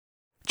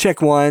Check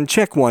one,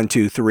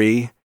 2,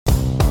 3.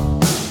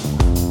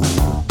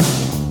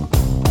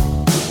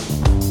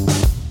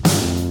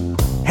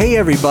 Hey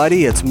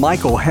everybody, it's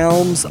Michael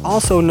Helms,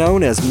 also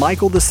known as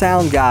Michael the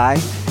Sound Guy,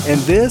 and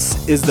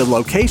this is the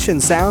Location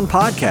Sound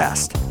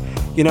Podcast.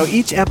 You know,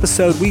 each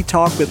episode we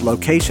talk with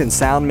location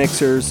sound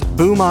mixers,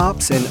 boom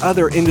ops, and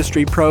other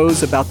industry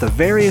pros about the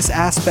various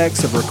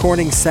aspects of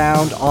recording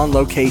sound on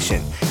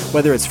location,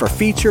 whether it's for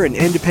feature and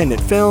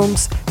independent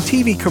films,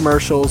 TV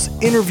commercials,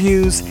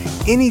 interviews,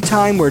 any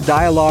time where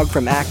dialogue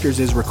from actors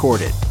is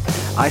recorded.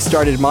 I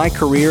started my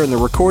career in the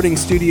recording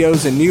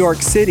studios in New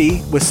York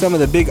City with some of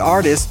the big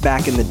artists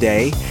back in the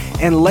day,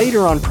 and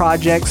later on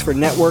projects for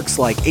networks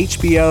like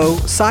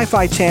HBO,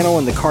 Sci-Fi Channel,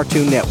 and the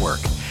Cartoon Network.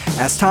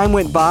 As time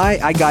went by,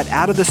 I got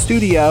out of the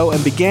studio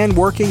and began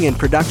working in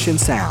production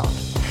sound.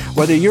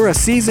 Whether you're a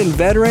seasoned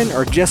veteran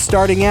or just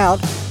starting out,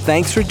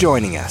 thanks for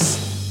joining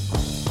us.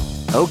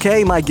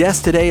 Okay, my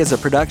guest today is a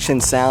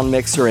production sound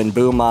mixer and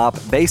boom op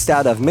based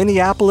out of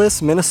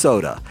Minneapolis,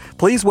 Minnesota.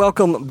 Please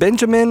welcome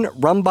Benjamin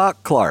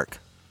Roembach-Clark.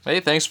 Hey,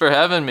 thanks for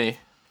having me.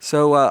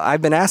 So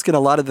I've been asking a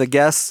lot of the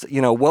guests,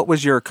 what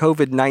was your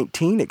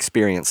COVID-19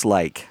 experience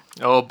like?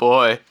 Oh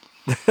boy.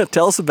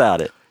 Tell us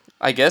about it.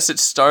 I guess it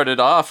started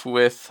off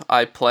with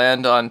I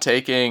planned on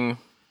taking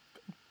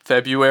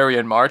February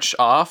and March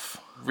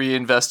off,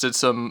 reinvested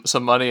some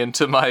money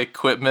into my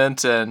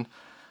equipment, and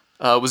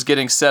was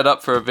getting set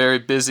up for a very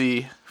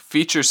busy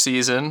feature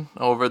season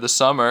over the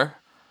summer.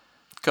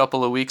 A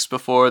couple of weeks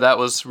before that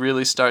was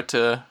really start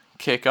to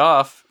kick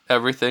off,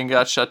 everything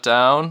got shut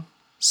down.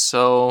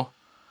 So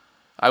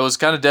I was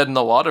kind of dead in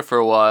the water for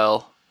a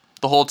while.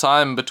 The whole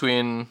time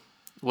between,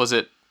 was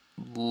it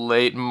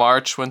late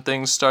March when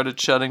things started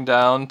shutting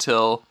down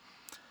till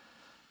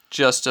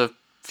just a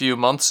few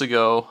months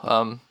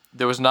ago,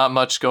 there was not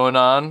much going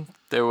on.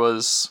 There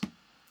was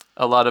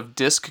a lot of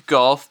disc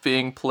golf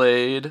being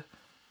played,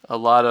 a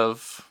lot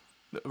of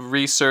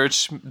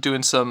research,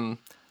 doing some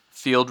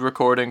field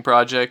recording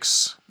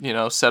projects,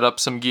 set up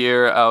some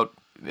gear out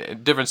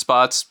at different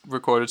spots,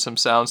 recorded some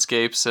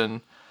soundscapes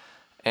and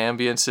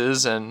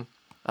ambiances,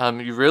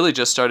 and you really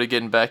just started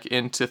getting back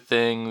into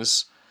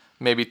things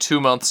maybe 2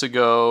 months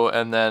ago,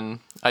 and then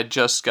I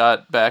just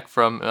got back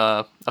from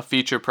a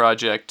feature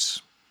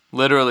project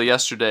literally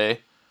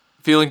yesterday.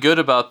 Feeling good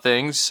about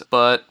things,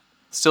 but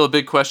still a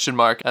big question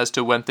mark as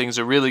to when things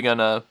are really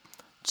gonna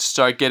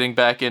start getting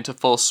back into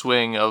full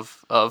swing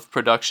of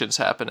productions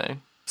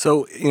happening.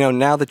 So,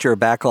 now that you're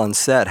back on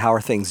set, how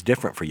are things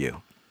different for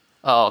you?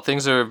 Oh,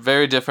 things are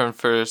very different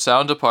for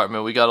sound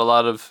department. We got a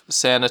lot of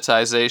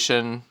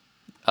sanitization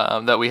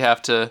that we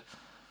have to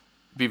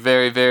be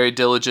very, very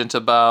diligent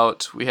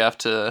about.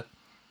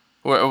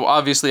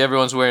 Obviously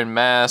everyone's wearing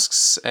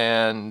masks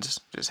and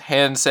there's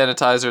hand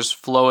sanitizers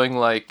flowing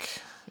like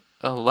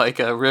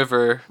a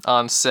river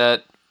on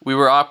set. We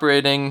were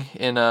operating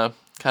in a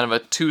kind of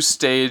a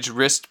 2-stage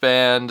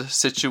wristband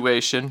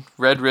situation.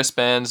 Red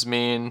wristbands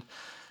mean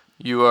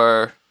you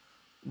are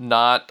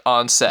not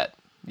on set.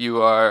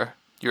 You're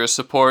a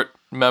support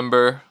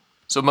member.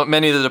 So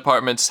many of the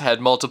departments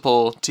had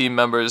multiple team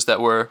members that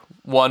one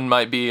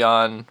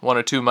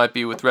or two might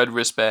be with red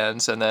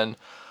wristbands, and then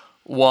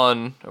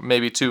one or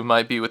maybe two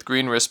might be with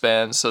green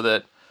wristbands, so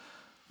that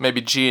maybe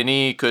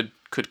G&E could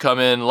come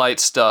in, light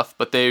stuff,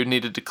 but they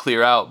needed to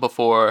clear out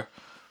before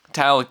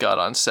talent got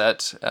on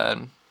set.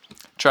 And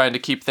trying to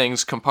keep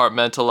things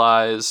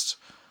compartmentalized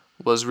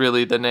was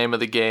really the name of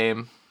the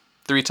game.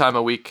 3 times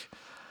a week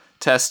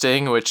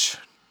testing, which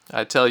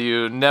I tell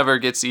you never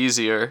gets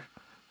easier.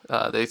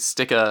 They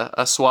stick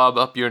a swab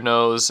up your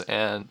nose,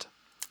 and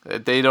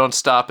they don't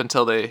stop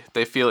until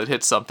they feel it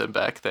hit something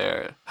back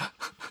there.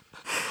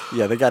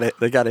 Yeah, they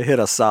gotta hit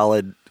a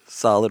solid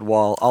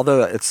wall.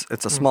 Although it's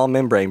a small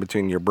membrane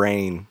between your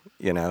brain,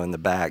 and the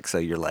back, so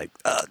you're like,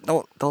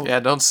 don't.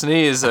 Yeah, don't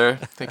sneeze, or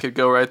they could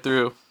go right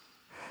through.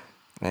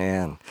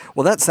 Man,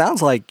 well, that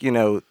sounds like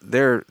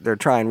they're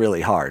trying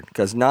really hard,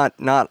 because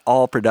not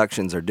all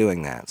productions are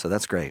doing that. So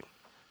that's great.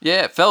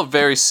 Yeah, it felt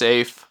very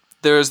safe.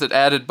 There's that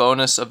added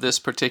bonus of this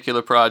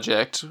particular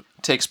project.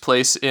 It takes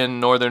place in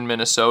northern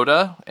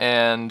Minnesota,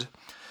 and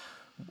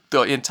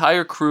the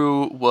entire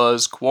crew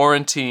was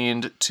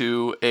quarantined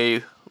to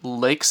a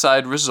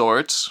lakeside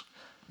resort.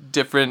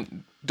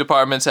 Different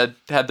departments had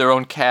their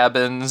own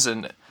cabins,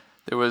 and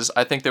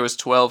I think there was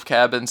 12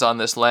 cabins on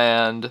this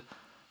land.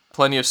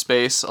 Plenty of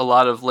space, a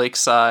lot of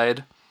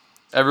lakeside.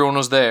 Everyone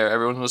was there.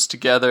 Everyone was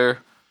together.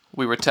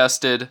 We were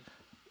tested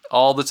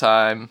all the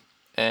time,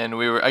 and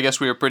I guess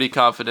we were pretty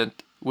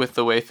confident with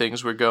the way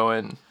things were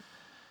going.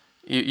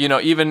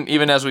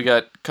 Even as we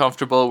got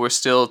comfortable, we're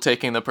still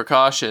taking the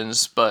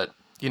precautions, but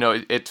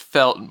it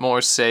felt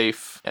more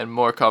safe and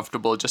more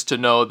comfortable just to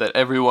know that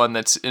everyone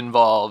that's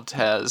involved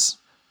has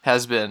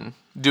been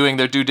doing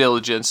their due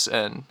diligence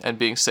and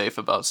being safe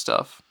about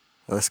stuff.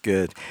 That's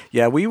good.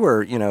 Yeah, we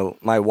were,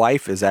 my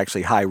wife is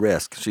actually high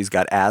risk. She's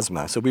got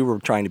asthma. So we were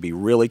trying to be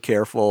really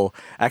careful,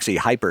 actually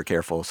hyper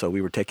careful. So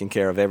we were taking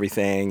care of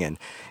everything and,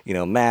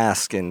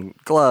 mask and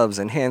gloves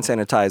and hand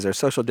sanitizer,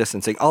 social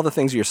distancing, all the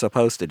things you're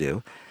supposed to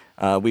do.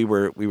 We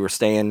were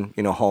staying,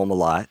 home a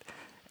lot,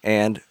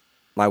 and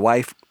my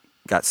wife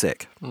got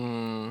sick,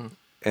 and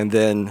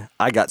then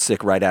I got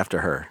sick right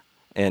after her,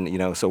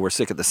 and so we're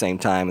sick at the same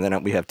time. And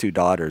then we have 2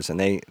 daughters, and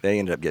they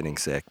ended up getting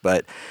sick.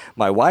 But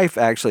my wife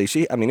actually,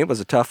 it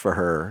was tough for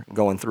her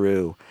going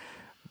through.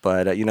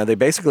 But they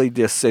basically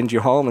just send you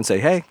home and say,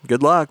 hey,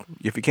 good luck.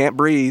 If you can't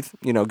breathe,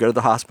 go to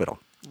the hospital.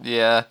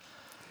 Yeah.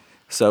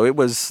 So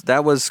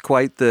that was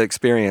quite the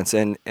experience,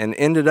 and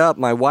ended up,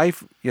 my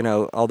wife,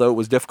 although it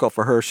was difficult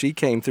for her, she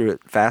came through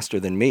it faster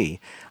than me.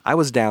 I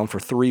was down for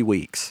 3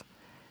 weeks,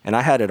 and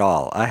I had it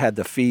all. I had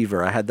the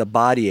fever, I had the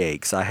body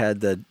aches, I had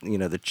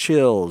the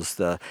chills.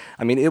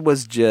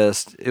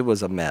 It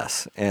was a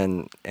mess,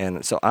 and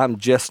so I'm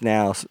just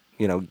now,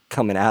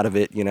 coming out of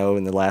it,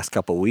 in the last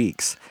couple of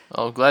weeks.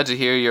 Oh, glad to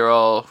hear you're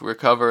all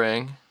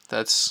recovering.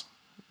 That's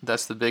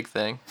the big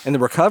thing. And the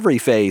recovery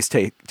phase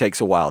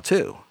takes a while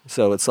too.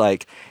 So it's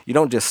like you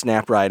don't just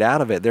snap right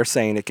out of it. They're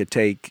saying it could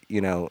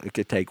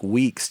take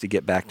weeks to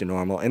get back to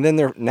normal. And then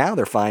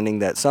they're finding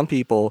that some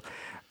people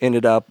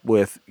ended up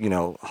with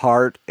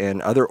heart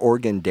and other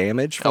organ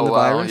damage from the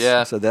virus.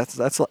 Yeah. So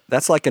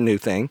that's like a new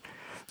thing.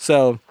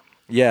 So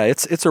yeah,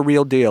 it's a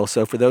real deal.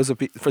 So for those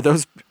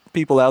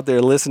people out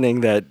there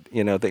listening that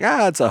think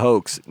it's a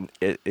hoax,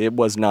 it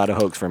was not a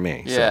hoax for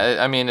me.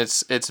 Yeah,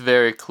 so. It's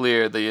very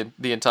clear the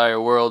entire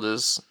world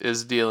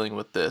is dealing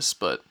with this,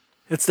 but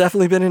it's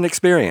definitely been an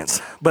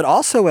experience. But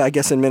also, I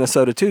guess in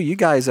Minnesota too, you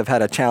guys have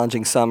had a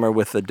challenging summer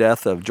with the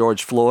death of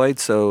George Floyd.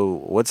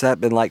 So what's that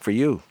been like for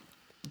you?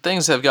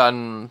 Things have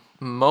gotten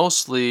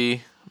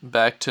mostly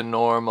back to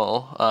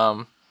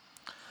normal.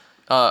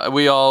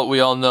 We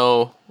all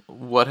know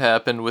what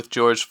happened with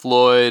George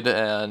Floyd,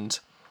 and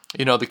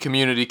the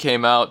community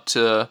came out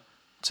to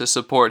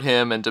support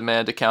him and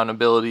demand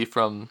accountability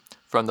from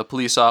the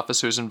police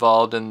officers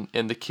involved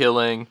in the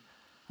killing,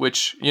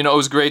 which, it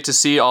was great to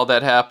see all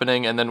that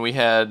happening. And then we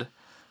had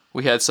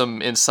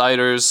some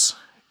insiders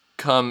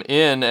come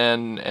in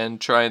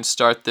and try and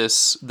start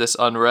this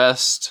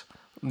unrest.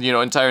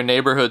 Entire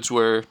neighborhoods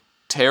were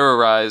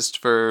terrorized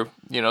for,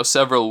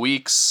 several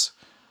weeks.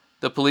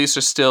 The police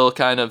are still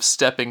kind of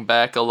stepping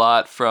back a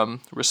lot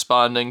from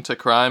responding to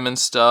crime and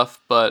stuff,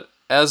 but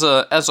as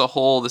a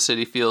whole, the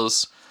city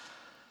feels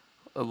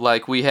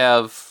like we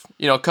have,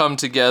 come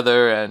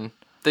together and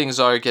things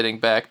are getting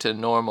back to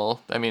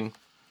normal.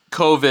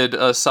 COVID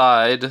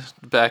aside,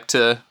 back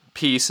to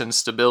peace and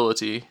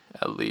stability,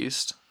 at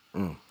least.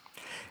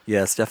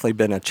 Yeah, it's definitely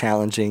been a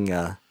challenging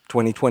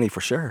 2020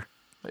 for sure.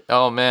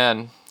 Oh,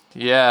 man.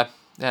 Yeah.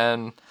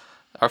 And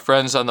our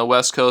friends on the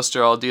West Coast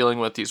are all dealing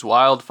with these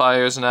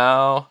wildfires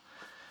now.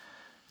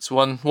 It's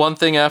one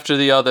thing after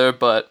the other,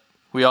 but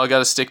we all got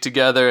to stick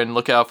together and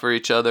look out for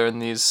each other in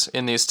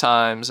these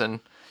times,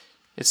 and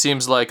it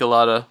seems like a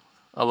lot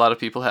of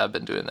people have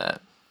been doing that.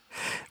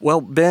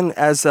 Well, Ben,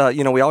 as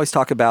we always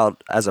talk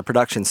about as a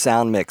production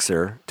sound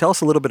mixer, tell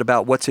us a little bit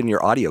about what's in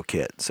your audio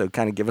kit. So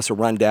kind of give us a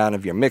rundown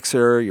of your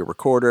mixer, your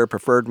recorder,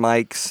 preferred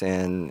mics,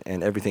 and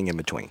everything in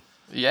between.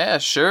 Yeah,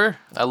 sure.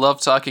 I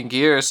love talking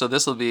gear, so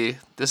this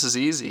is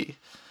easy.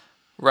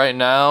 Right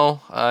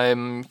now,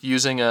 I'm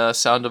using a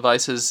Sound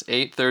Devices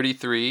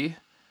 833.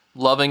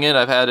 Loving it.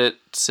 I've had it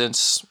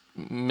since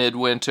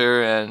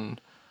midwinter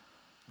and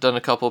done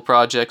a couple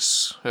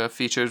projects,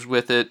 features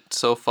with it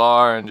so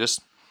far, and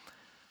just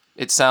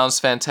it sounds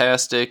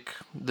fantastic.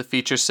 The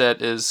feature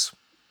set is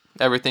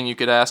everything you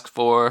could ask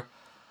for.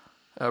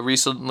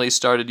 Recently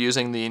started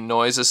using the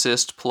Noise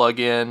Assist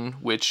plugin,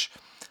 which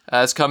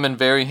has come in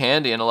very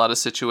handy in a lot of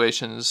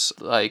situations.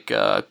 Like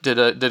did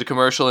a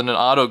commercial in an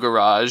auto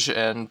garage,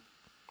 and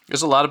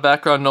there's a lot of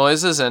background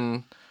noises,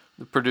 and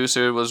the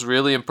producer was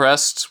really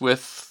impressed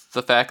with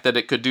the fact that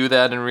it could do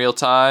that in real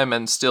time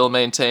and still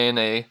maintain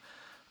a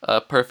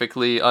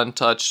perfectly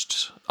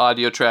untouched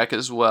audio track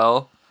as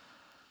well.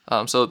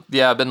 So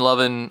yeah, I've been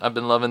loving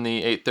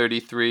the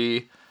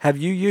 833. Have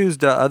you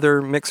used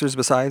other mixers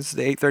besides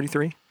the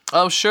 833?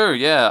 Oh sure,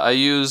 yeah.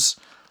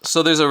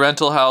 So there's a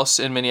rental house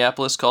in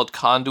Minneapolis called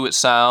Conduit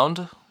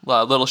Sound.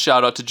 A little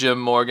shout out to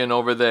Jim Morgan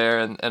over there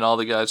and all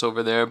the guys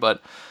over there.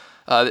 But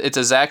it's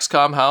a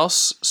Zaxcom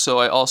house, so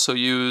I also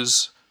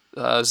use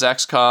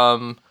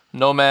Zaxcom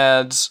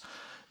Nomads,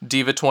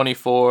 Diva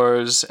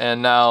 24s,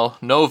 and now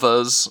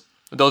Novas.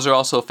 Those are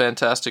also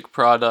fantastic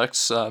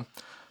products.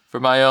 For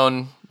my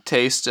own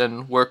taste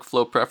and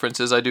workflow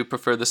preferences, I do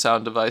prefer the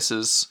Sound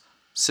Devices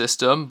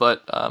system,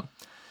 but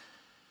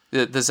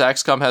the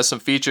Zaxcom has some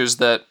features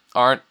that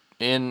aren't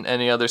in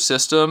any other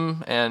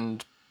system,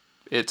 and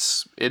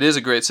it is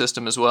a great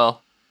system as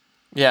well.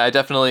 Yeah, I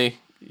definitely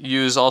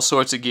use all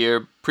sorts of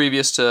gear.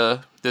 Previous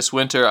to this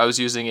winter, I was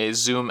using a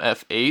Zoom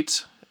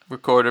F8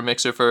 recorder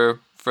mixer for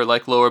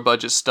like lower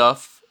budget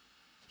stuff.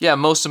 Yeah,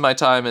 most of my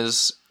time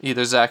is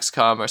either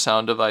Zaxcom or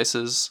Sound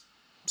Devices.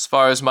 As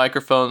far as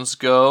microphones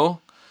go,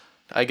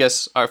 I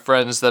guess our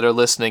friends that are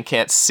listening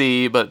can't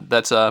see, but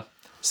that's a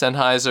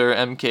Sennheiser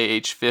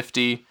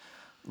MKH-50.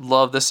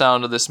 Love the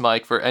sound of this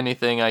mic for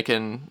anything I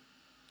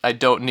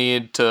don't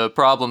need to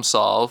problem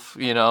solve,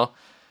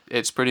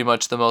 It's pretty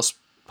much the most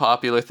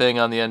popular thing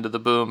on the end of the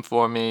boom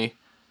for me.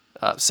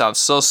 Sounds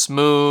so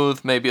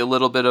smooth, maybe a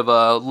little bit of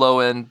a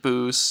low-end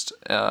boost.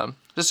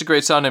 Just a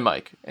great sounding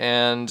mic.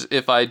 And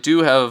if I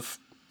do have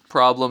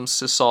problems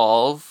to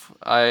solve,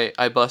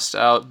 I bust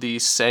out the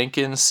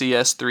Sanken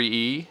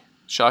CS-3e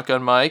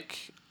shotgun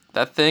mic.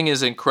 That thing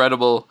is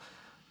incredible.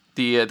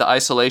 The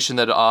isolation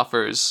that it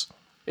offers.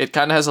 It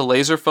kind of has a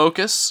laser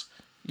focus.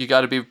 You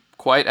got to be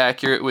quite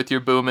accurate with your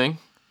booming,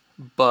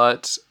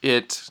 but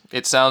it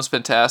sounds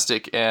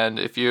fantastic. And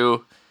if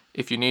you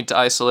need to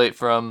isolate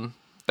from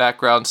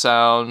background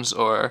sounds,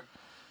 or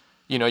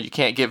you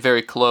can't get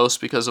very close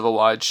because of a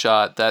wide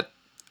shot, that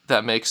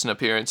makes an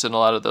appearance in a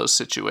lot of those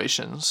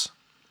situations.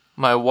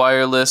 My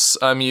wireless,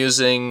 I'm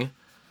using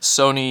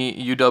Sony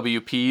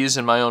UWPs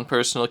in my own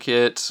personal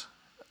kit.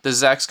 The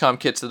Zaxcom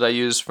kits that I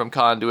use from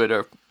Conduit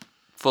are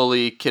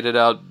fully kitted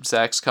out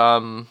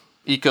Zaxcom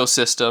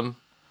ecosystem,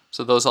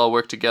 so those all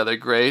work together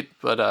great.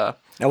 But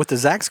now with the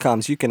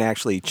Zaxcoms, you can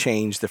actually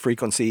change the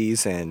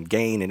frequencies and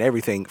gain and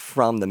everything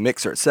from the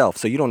mixer itself,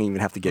 so you don't even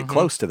have to get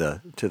close to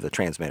the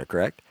transmitter,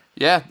 correct?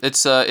 Yeah,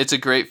 it's a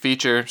great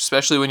feature,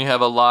 especially when you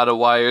have a lot of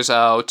wires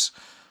out.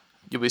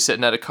 You'll be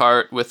sitting at a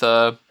cart with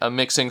a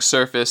mixing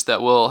surface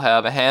that will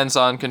have a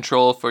hands-on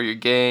control for your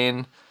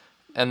gain,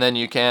 and then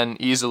you can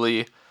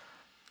easily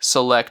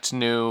select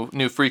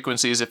new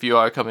frequencies if you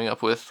are coming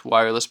up with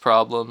wireless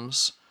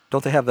problems.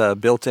 Don't they have the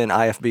built-in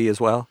IFB as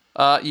well?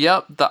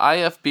 Yep, the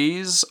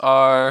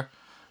IFBs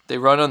they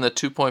run on the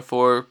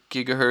 2.4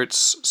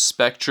 gigahertz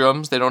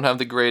spectrums. They don't have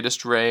the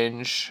greatest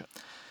range.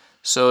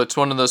 So it's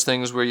one of those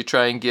things where you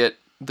try and get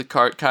the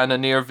cart kind of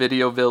near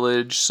Video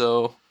Village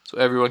so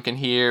everyone can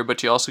hear,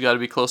 but you also got to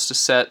be close to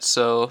set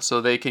so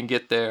they can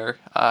get their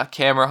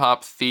camera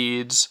hop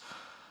feeds.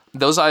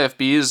 Those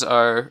IFBs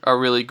are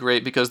really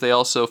great because they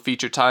also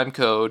feature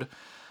timecode.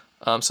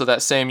 So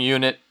that same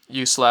unit,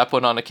 you slap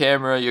one on a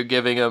camera, you're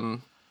giving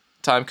them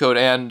timecode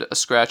and a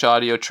scratch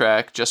audio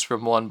track just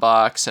from one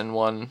box and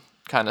one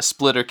kind of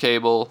splitter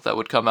cable that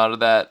would come out of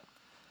that,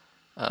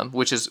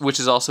 which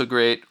is also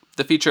great.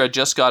 The feature I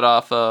just got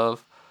off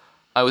of,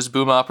 I was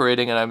boom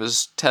operating and I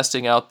was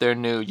testing out their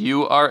new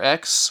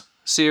URX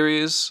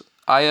series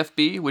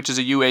IFB, which is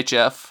a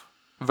UHF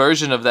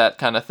version of that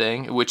kind of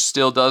thing, which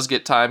still does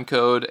get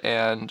timecode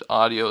and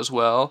audio as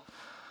well,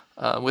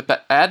 with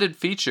the added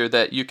feature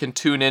that you can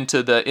tune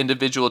into the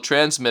individual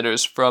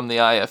transmitters from the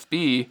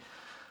IFB,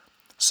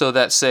 so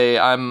that say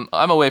I'm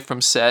away from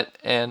set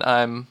and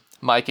I'm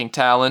micing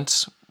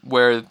talent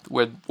where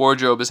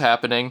wardrobe is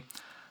happening,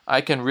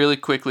 I can really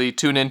quickly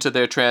tune into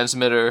their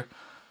transmitter,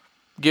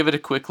 give it a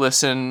quick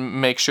listen,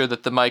 make sure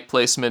that the mic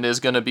placement is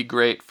going to be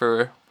great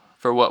for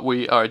what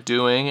we are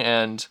doing,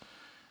 and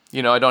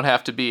I don't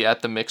have to be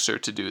at the mixer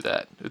to do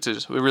that. It's a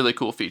really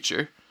cool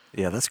feature.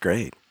 Yeah, that's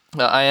great.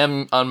 I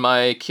am on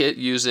my kit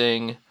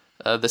using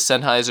the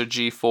Sennheiser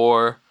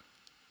G4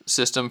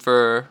 system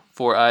for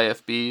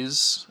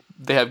IFBs.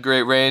 They have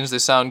great range, they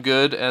sound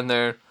good, and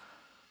they're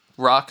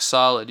rock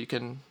solid. You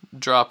can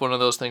drop one of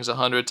those things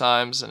 100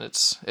 times and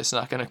it's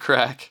not going to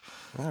crack.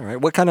 All right.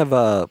 What kind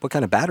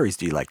of batteries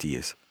do you like to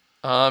use?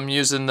 I'm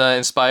using the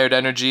Inspired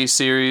Energy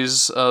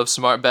series of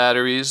smart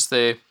batteries.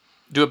 They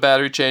do a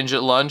battery change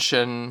at lunch,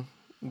 and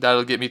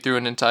that'll get me through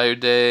an entire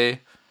day.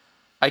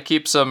 I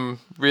keep some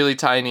really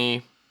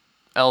tiny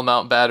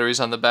L-mount batteries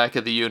on the back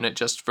of the unit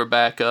just for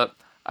backup.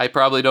 I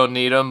probably don't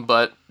need them,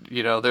 but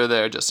they're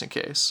there just in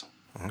case.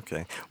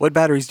 Okay. What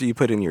batteries do you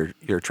put in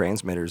your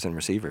transmitters and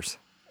receivers?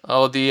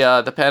 Oh, the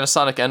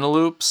Panasonic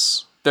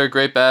Eneloops. They're a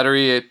great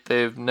battery.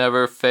 They've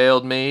never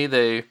failed me.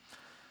 They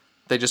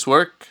just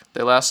work.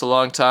 They last a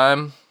long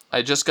time.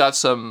 I just got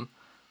some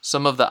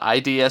of the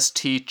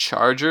IDST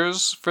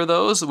chargers for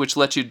those, which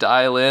let you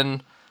dial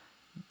in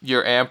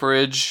your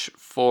amperage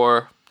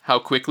for how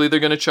quickly they're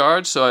going to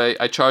charge. So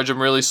I charge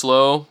them really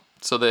slow,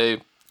 so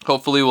they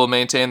hopefully will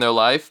maintain their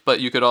life.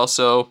 But you could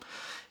also,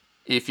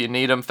 if you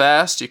need them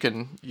fast, you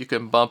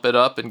can bump it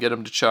up and get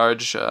them to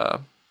charge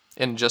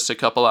in just a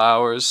couple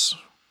hours.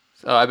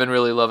 I've been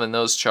really loving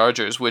those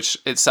chargers, which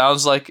it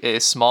sounds like a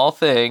small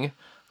thing,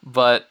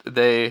 but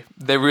they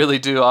really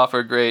do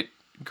offer great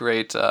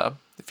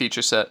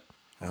feature set.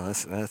 Oh,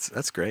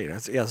 that's great.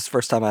 That's the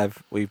first time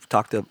we've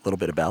talked a little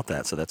bit about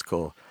that, so that's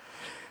cool.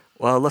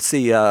 Well, let's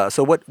see.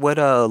 So what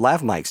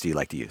lav mics do you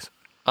like to use?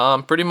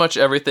 Pretty much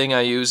everything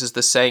I use is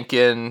the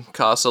Sanken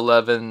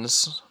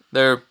COS-11s.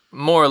 They're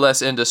more or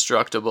less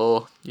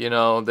indestructible.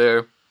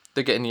 They're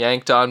getting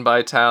yanked on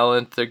by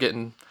talent. They're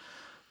getting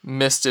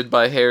misted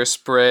by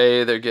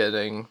hairspray. They're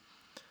getting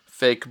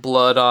fake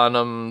blood on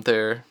them.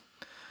 They're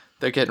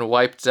getting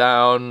wiped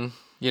down,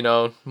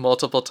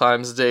 multiple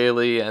times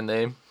daily, and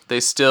they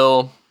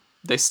still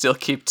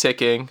keep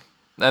ticking.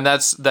 And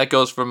that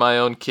goes for my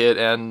own kit,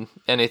 and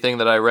anything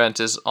that I rent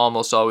is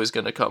almost always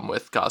going to come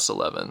with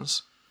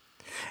COS-11s.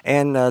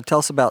 And tell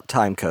us about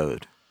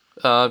timecode.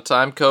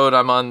 Timecode,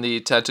 I'm on the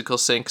Tentacle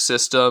Sync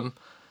system.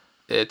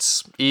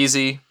 It's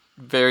easy,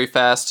 very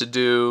fast to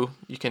do.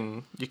 You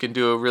can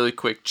do a really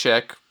quick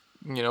check,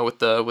 with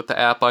the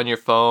app on your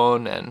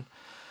phone, and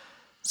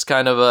it's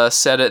kind of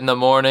set it in the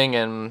morning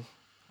and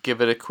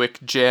give it a quick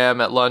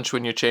jam at lunch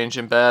when you're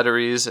changing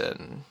batteries,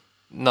 and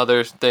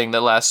another thing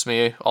that lasts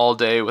me all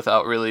day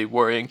without really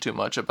worrying too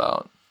much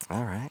about.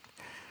 All right.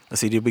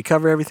 Let's see, did we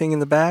cover everything in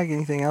the bag?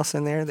 Anything else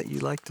in there that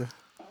you'd like to?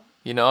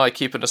 I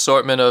keep an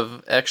assortment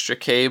of extra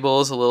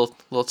cables, a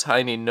little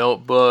tiny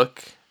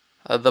notebook.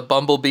 The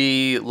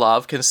Bumblebee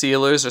lav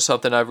concealers are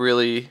something I've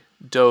really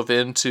dove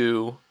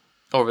into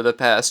over the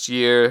past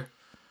year.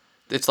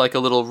 It's like a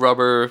little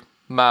rubber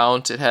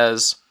mount. It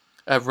has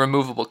a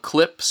removable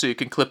clip, so you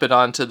can clip it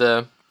onto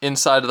the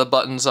inside of the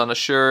buttons on a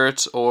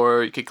shirt,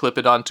 or you can clip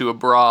it onto a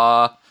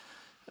bra,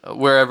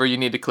 wherever you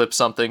need to clip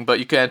something, but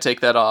you can't take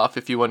that off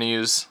if you want to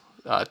use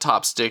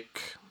top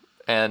stick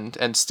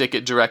and stick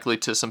it directly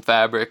to some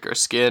fabric or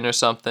skin or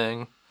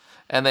something.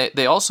 And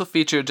they also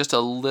feature just a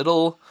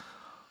little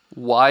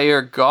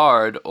wire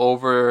guard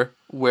over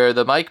where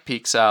the mic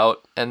peeks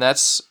out, and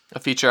that's a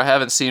feature I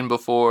haven't seen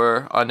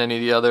before on any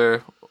of the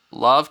other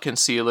lav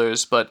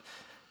concealers, but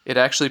it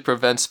actually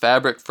prevents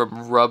fabric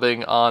from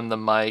rubbing on the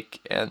mic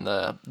and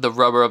the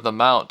rubber of the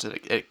mount.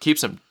 It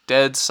keeps them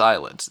dead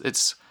silent.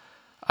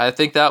 I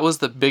think that was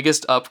the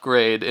biggest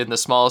upgrade in the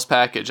smallest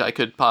package I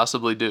could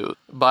possibly do.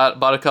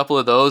 Bought a couple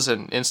of those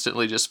and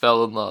instantly just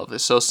fell in love. They're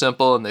so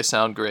simple and they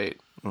sound great.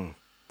 Mm.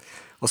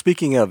 Well,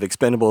 speaking of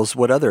expendables,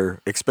 what other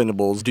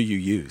expendables do you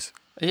use?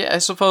 Yeah, I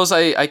suppose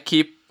I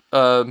keep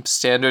a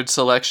standard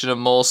selection of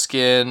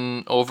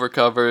moleskin,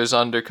 overcovers,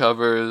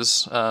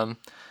 undercovers.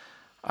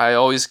 I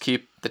always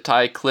keep the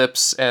tie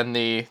clips and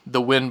the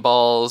wind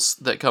balls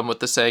that come with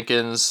the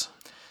Sankens.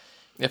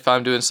 If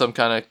I'm doing some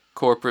kind of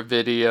corporate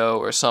video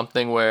or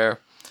something where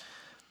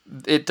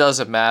it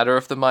doesn't matter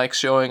if the mic's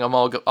showing, I'm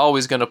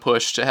always going to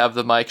push to have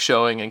the mic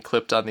showing and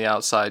clipped on the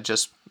outside.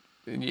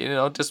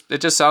 It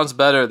just sounds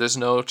better. There's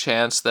no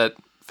chance that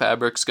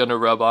fabric's going to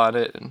rub on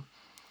it, and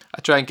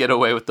I try and get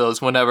away with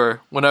those whenever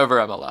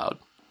I'm allowed.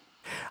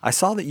 I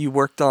saw that you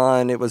worked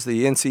on, it was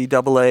the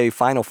NCAA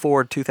Final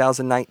Four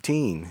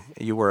 2019.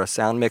 You were a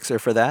sound mixer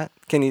for that.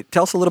 Can you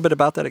tell us a little bit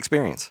about that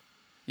experience?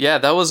 Yeah,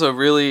 that was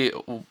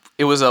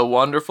it was a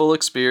wonderful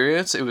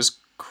experience. It was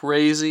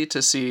crazy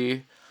to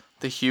see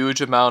the huge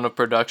amount of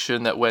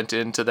production that went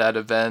into that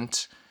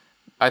event.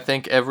 I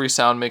think every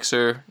sound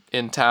mixer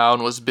in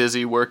town was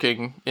busy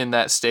working in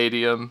that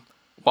stadium.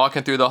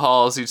 Walking through the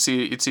halls, you'd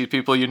see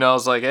people,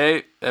 it's like,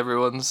 hey,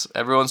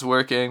 everyone's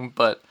working.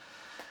 But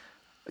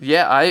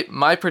yeah,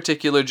 my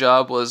particular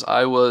job was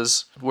I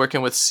was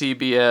working with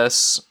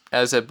CBS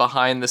as a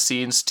behind the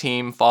scenes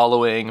team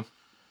following.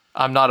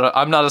 I'm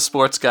not a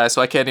sports guy,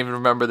 so I can't even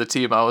remember the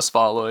team I was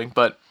following,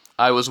 but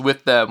I was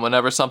with them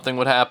whenever something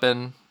would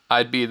happen.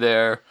 I'd be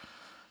there.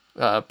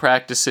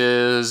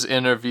 Practices,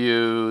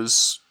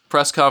 interviews,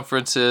 press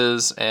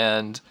conferences,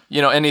 and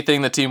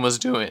anything the team was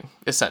doing,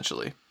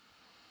 essentially.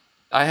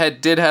 I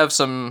did have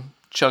some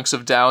chunks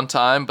of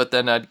downtime, but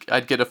then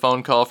I'd get a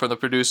phone call from the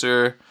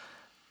producer.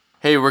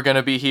 Hey, we're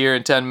gonna be here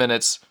in 10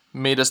 minutes.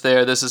 Meet us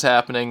there. This is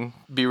happening.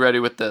 Be ready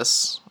with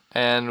this.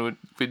 And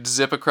we'd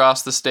zip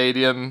across the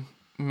stadium,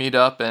 meet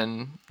up,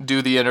 and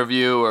do the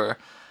interview, or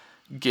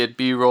get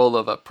B-roll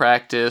of a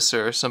practice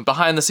or some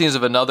behind the scenes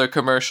of another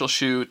commercial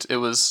shoot. It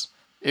was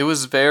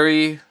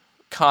very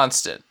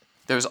constant.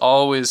 There's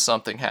always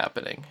something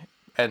happening,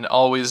 and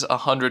always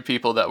 100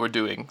 people that were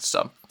doing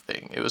something.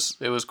 It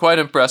was quite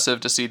impressive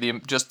to see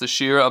just the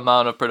sheer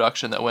amount of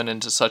production that went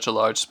into such a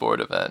large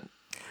sport event.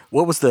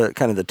 What was the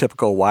kind of the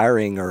typical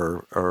wiring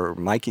or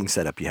miking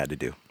setup you had to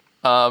do?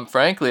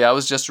 Frankly, I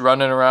was just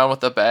running around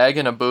with a bag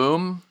and a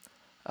boom.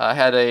 I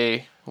had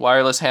a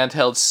wireless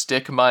handheld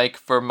stick mic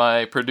for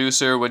my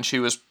producer when she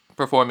was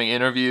performing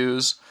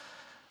interviews,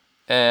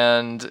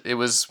 and it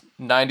was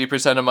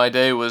 90% of my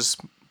day was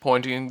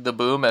pointing the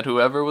boom at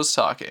whoever was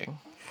talking.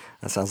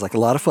 That sounds like a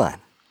lot of fun.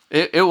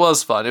 It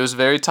was fun. It was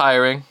very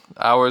tiring.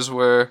 Hours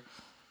were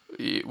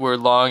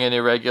long and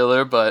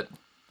irregular, but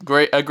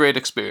a great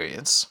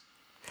experience.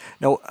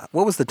 Now,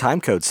 what was the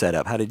timecode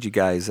setup? How did you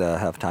guys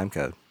have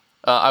timecode?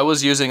 I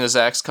was using a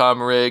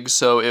Zaxcom rig,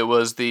 so it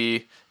was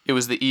the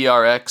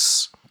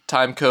ERX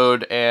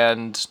timecode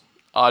and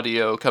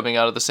audio coming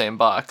out of the same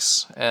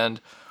box. And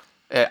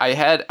I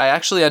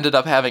actually ended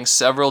up having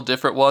several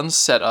different ones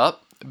set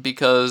up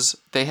because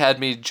they had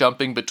me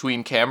jumping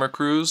between camera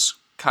crews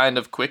kind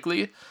of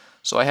quickly.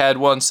 So I had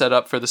one set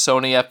up for the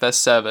Sony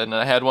FS7, and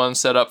I had one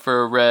set up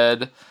for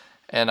Red,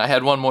 and I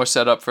had one more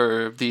set up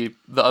for the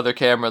other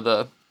camera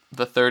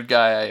the third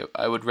guy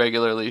I would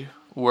regularly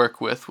work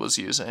with was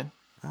using.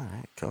 All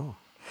right, cool.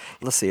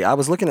 Let's see. I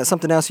was looking at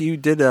something else. You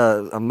did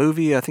a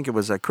movie. I think it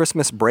was a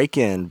Christmas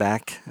Break-In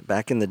back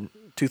in the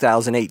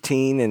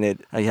 2018, and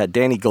you had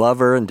Danny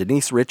Glover and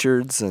Denise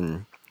Richards,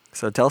 and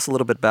so tell us a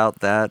little bit about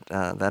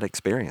that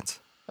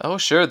experience. Oh,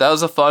 sure. That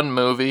was a fun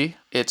movie.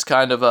 It's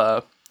kind of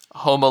a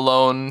Home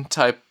Alone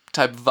type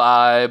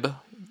vibe.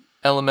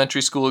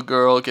 Elementary school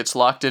girl gets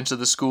locked into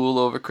the school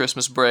over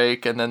Christmas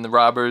break, and then the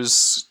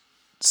robbers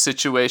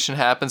situation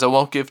happens. I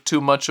won't give too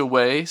much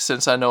away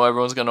since I know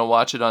everyone's going to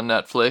watch it on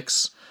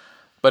Netflix.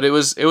 But it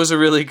was a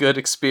really good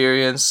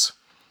experience.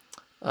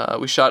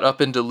 We shot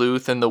up in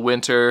Duluth in the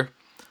winter,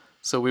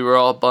 So we were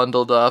all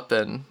bundled up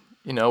and,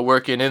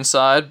 working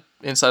inside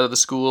of the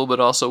school, but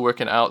also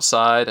working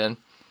outside. And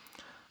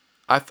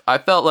I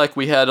felt like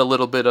we had a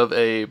little bit of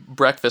a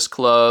breakfast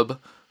club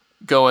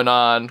going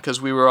on because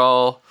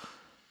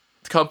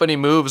company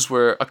moves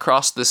were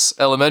across this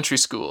elementary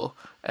school,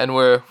 and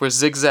we're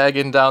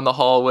zigzagging down the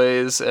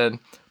hallways, and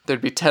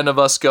there'd be 10 of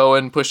us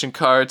going, pushing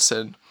carts,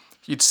 and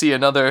you'd see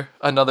another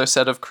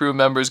set of crew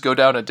members go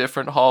down a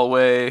different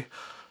hallway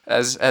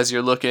as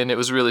you're looking. It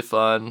was really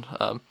fun.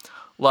 A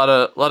lot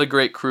of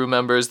great crew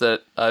members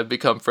that I've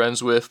become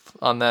friends with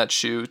on that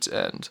shoot,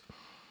 and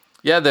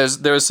yeah,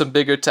 there was some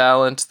bigger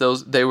talent.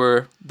 They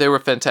were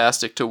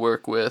fantastic to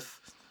work with.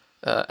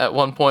 At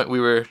one point we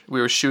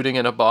were shooting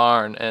in a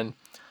barn, and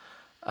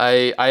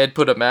I had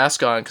put a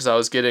mask on because I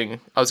was getting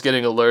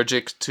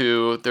allergic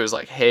to, there's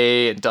like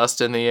hay and dust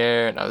in the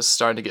air, and I was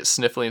starting to get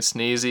sniffly and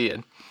sneezy,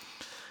 and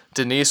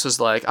Denise was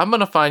like, "I'm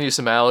gonna find you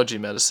some allergy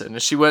medicine,"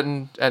 and she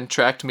went and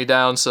tracked me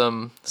down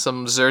some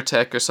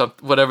Zyrtec or some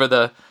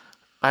whatever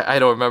I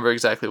don't remember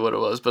exactly what it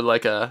was, but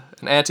like an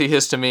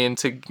antihistamine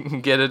to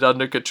get it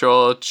under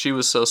control. She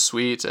was so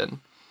sweet. And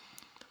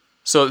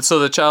so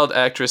the child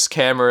actress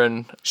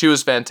Cameron, she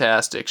was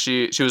fantastic.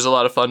 She was a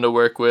lot of fun to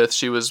work with.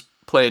 She was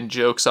playing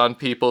jokes on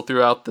people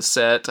throughout the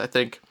set. I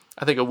think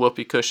a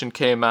whoopee cushion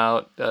came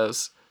out.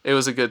 It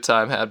was a good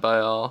time had by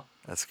all.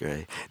 That's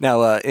great.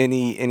 Now,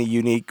 any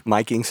unique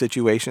miking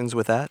situations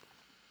with that?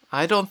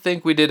 I don't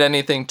think we did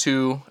anything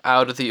too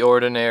out of the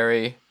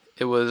ordinary.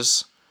 It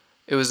was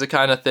the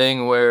kind of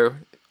thing where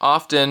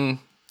often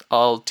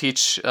I'll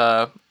teach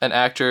an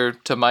actor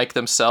to mic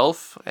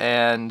themselves,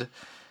 and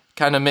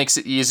kind of makes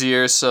it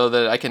easier so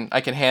that I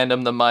can hand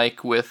them the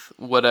mic with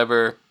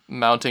whatever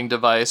mounting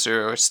device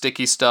or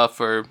sticky stuff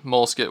or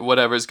moleskin,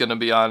 whatever's going to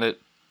be on it.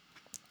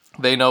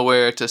 They know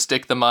where to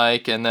stick the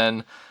mic, and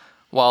then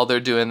while they're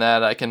doing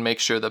that, I can make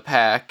sure the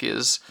pack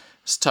is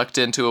tucked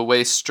into a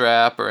waist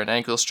strap or an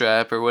ankle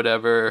strap or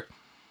whatever.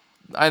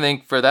 I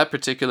think for that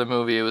particular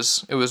movie, it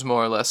was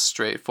more or less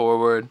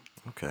straightforward.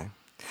 Okay.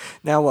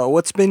 Now,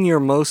 what's been your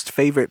most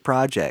favorite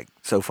project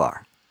so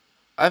far?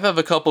 I have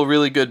a couple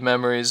really good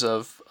memories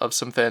of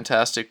some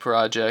fantastic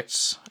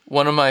projects.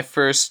 One of my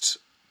first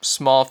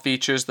small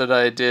features that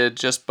I did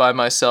just by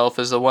myself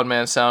as a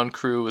one-man sound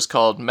crew was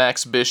called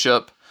Max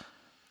Bishop.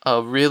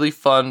 A really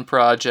fun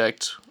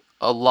project,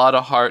 a lot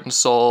of heart and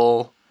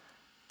soul,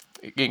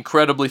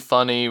 incredibly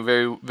funny,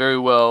 very, very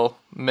well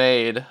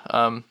made.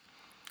 And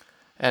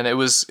it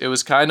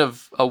was kind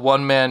of a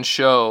one-man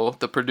show.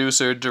 The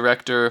producer,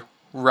 director,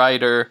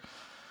 writer,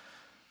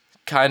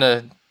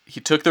 he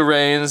took the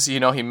reins, he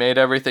made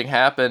everything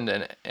happen,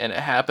 and it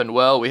happened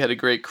well. We had a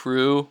great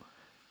crew.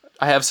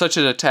 I have such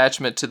an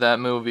attachment to that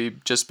movie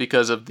just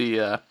because of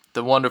the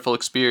wonderful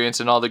experience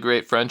and all the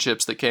great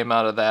friendships that came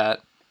out of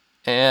that.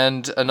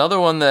 And another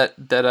one that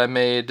I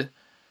made,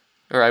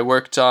 or I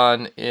worked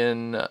on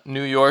in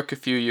New York a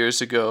few years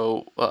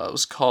ago,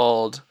 was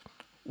called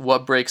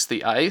What Breaks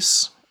the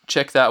Ice.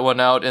 Check that one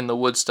out in the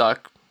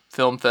Woodstock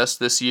Film Fest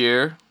this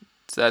year.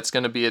 That's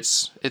going to be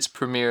its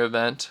premiere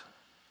event.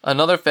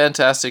 Another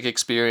fantastic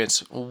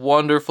experience,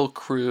 wonderful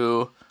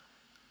crew.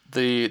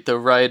 The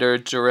writer,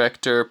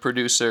 director,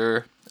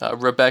 producer,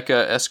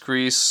 Rebecca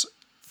Escrease,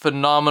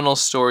 phenomenal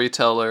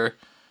storyteller.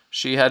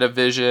 She had a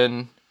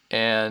vision,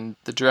 and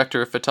the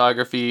director of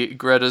photography,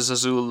 Greta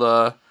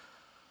Zazula,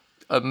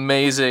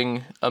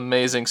 amazing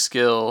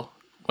skill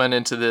went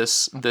into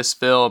this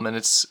film, and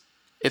it's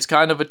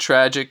kind of a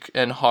tragic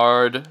and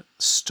hard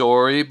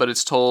story, but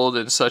it's told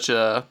in such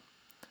a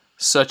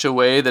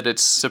way that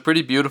it's a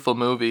pretty beautiful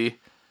movie.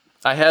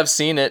 I have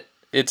seen it.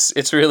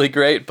 It's really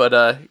great, but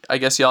I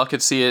guess y'all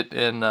could see it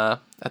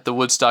at the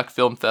Woodstock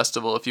Film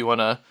Festival if you want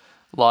to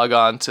log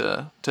on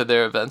to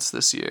their events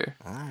this year.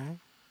 All right.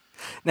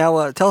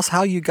 Now, tell us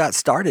how you got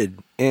started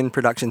in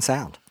production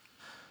sound.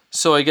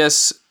 So I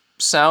guess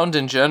sound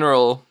in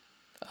general,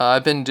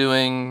 I've been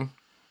doing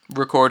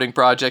recording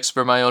projects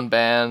for my own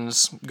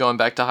bands, going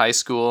back to high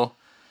school,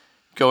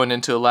 going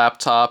into a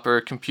laptop or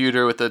a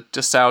computer with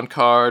a sound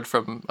card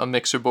from a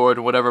mixer board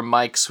and whatever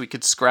mics we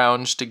could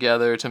scrounge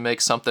together to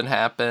make something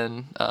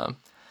happen.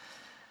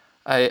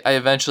 I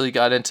eventually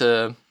got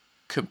into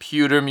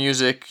computer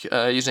music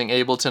using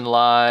Ableton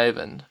Live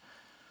and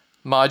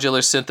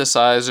modular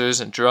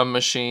synthesizers and drum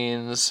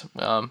machines.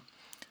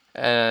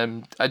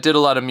 And I did a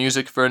lot of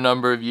music for a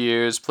number of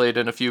years, played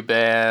in a few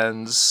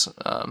bands,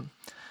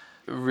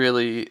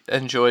 really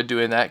enjoyed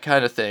doing that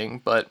kind of thing.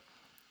 But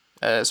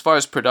as far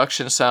as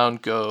production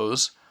sound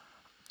goes,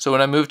 so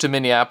when I moved to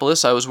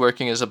Minneapolis, I was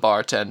working as a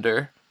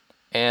bartender,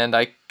 and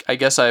I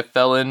guess I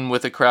fell in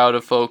with a crowd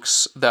of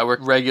folks that were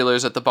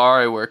regulars at the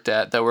bar I worked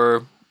at that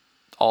were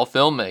all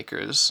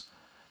filmmakers.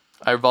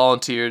 I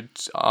volunteered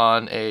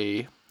on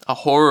a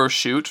horror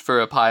shoot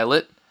for a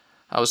pilot.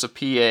 I was a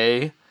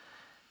PA,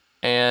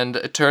 and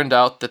it turned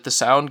out that the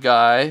sound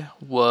guy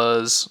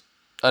was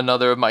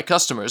another of my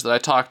customers that I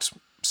talked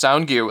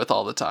sound gear with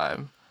all the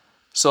time.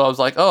 So I was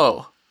like,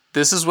 oh,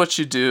 this is what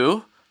you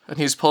do? And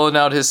he's pulling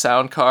out his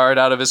sound card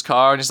out of his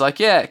car, and he's like,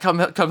 yeah, come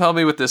help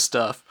me with this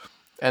stuff.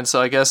 And so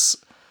I guess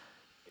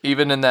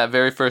even in that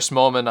very first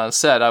moment on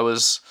set, I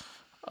was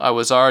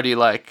already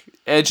like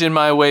edging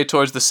my way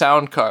towards the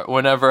sound cart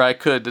whenever I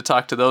could to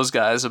talk to those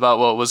guys about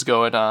what was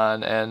going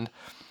on. And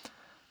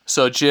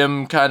so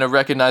Jim kind of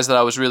recognized that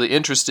I was really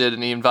interested,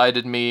 and he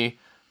invited me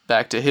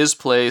back to his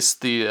place,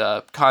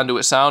 the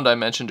Conduit Sound I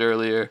mentioned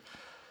earlier,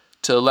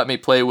 to let me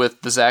play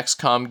with the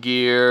Zaxcom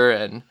gear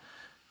and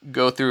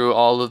go through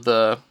all of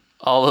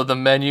the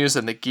menus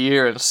and the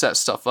gear and set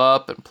stuff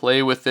up and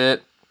play with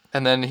it.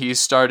 And then he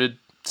started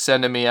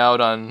sending me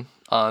out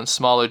on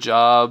smaller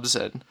jobs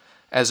and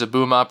as a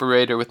boom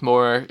operator with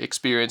more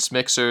experienced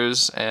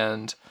mixers.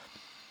 And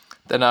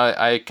then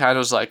I kind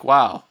of was like,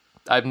 wow,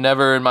 I've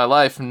never in my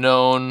life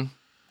known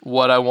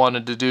what I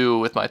wanted to do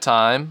with my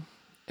time.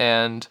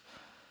 And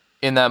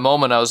in that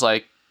moment, I was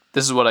like,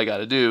 this is what I got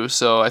to do.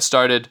 So I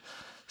started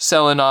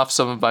selling off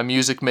some of my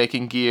music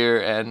making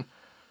gear and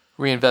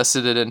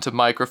reinvested it into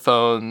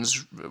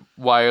microphones,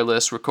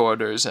 wireless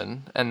recorders,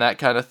 and that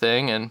kind of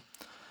thing. And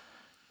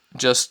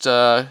just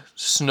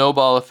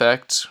snowball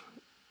effect,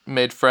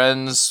 made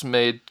friends,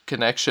 made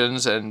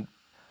connections, and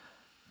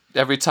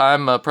every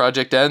time a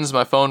project ends,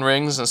 my phone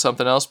rings and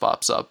something else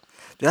pops up.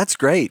 That's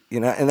great,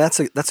 and that's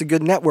a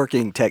good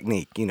networking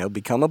technique.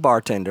 Become a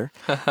bartender,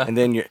 and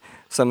then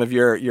some of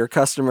your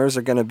customers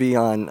are going to be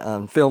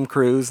on film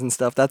crews and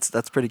stuff.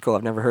 That's pretty cool.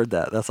 I've never heard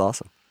that. That's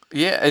awesome.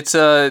 Yeah, it's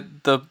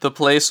the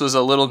place was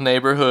a little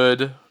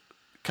neighborhood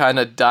kind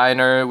of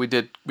diner. We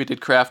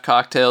did craft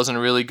cocktails and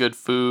really good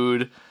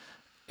food,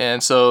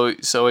 and so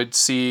I'd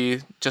see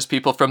just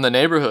people from the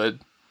neighborhood.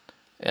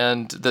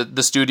 And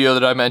the studio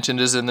that I mentioned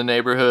is in the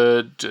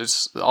neighborhood.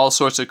 Just all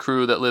sorts of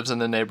crew that lives in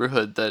the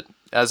neighborhood. That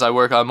as I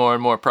work on more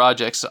and more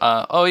projects,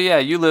 oh yeah,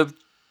 you live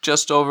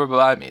just over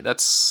by me.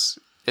 It's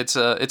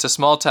a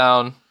small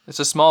town. It's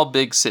a small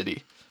big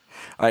city.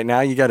 All right,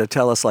 now you got to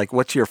tell us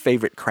what's your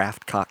favorite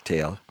craft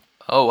cocktail?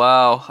 Oh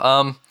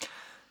wow,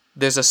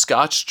 there's a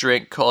Scotch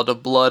drink called a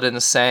Blood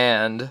and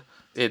Sand.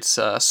 It's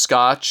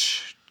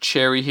Scotch,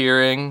 cherry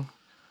hearing,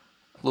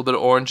 a little bit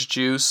of orange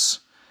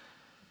juice.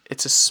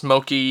 It's a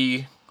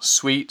smoky,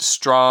 sweet,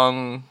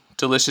 strong,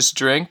 delicious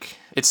drink.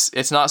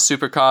 It's not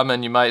super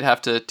common. You might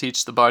have to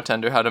teach the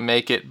bartender how to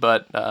make it,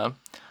 but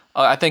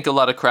I think a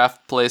lot of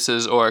craft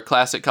places or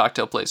classic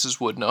cocktail places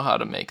would know how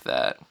to make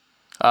that.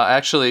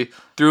 Actually,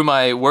 through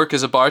my work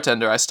as a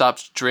bartender, I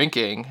stopped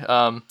drinking.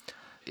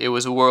 It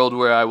was a world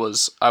where I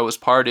was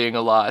partying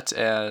a lot,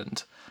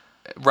 and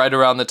right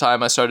around the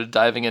time I started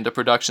diving into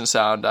production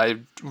sound, I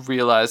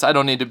realized I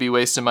don't need to be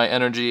wasting my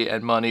energy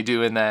and money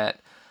doing that.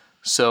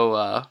 So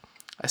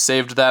I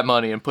saved that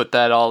money and put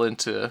that all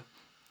into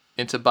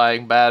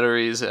buying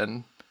batteries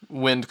and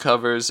wind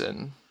covers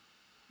and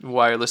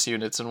wireless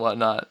units and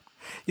whatnot.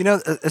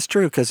 It's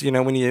true because,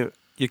 when you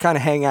kind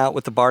of hang out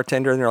with the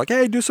bartender and they're like,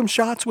 hey, do some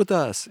shots with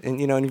us. And,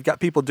 and you've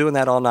got people doing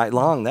that all night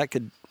long. That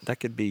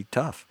could be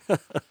tough.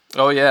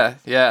 Oh, yeah.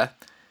 Yeah.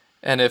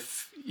 And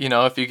if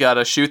you got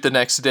to shoot the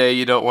next day,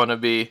 you don't want to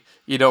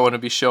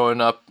be showing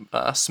up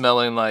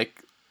smelling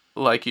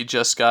like you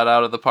just got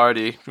out of the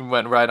party,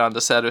 went right on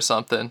the set or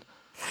something.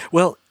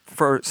 Well,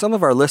 for some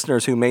of our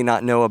listeners who may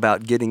not know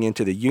about getting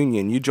into the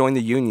union, you joined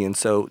the union.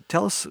 So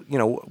tell us,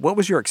 what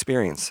was your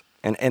experience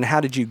and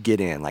how did you get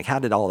in? How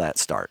did all that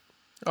start?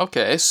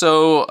 Okay,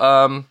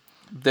 so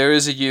there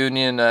is a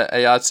union,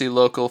 IATSE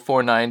Local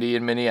 490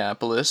 in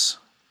Minneapolis.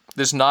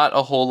 There's not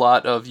a whole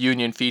lot of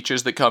union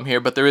features that come here,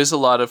 but there is a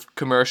lot of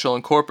commercial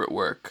and corporate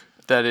work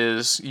that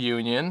is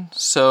union.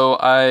 So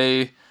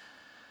I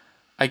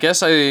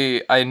guess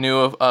I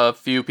knew a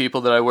few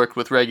people that I worked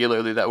with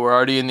regularly that were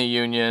already in the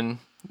union.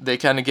 They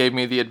kind of gave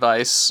me the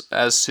advice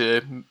as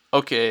to,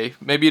 okay,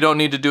 maybe you don't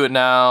need to do it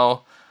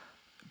now.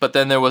 But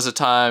then there was a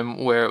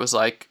time where it was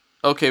like,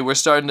 okay, we're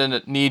starting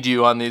to need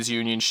you on these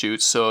union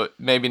shoots, so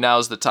maybe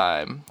now's the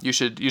time. You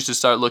should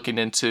start looking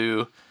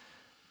into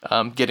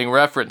getting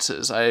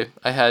references. I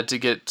had to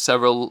get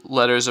several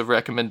letters of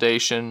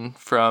recommendation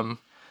from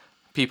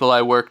people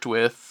I worked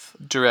with,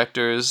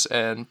 directors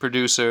and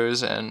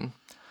producers and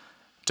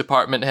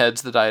department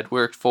heads that I had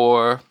worked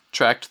for,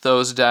 tracked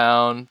those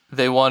down.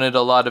 They wanted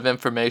a lot of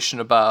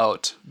information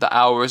about the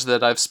hours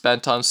that I've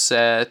spent on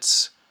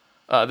sets.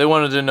 They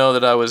wanted to know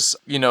that I was,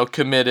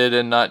 committed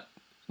and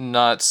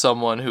not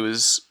someone who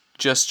is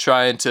just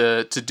trying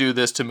to do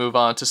this to move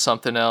on to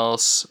something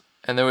else.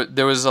 And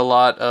there was a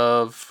lot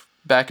of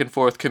back and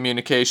forth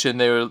communication.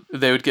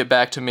 They would get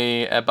back to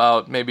me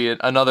about maybe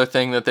another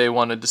thing that they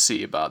wanted to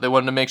see about. They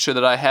wanted to make sure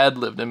that I had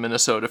lived in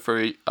Minnesota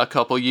for a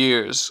couple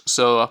years.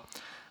 So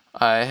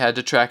I had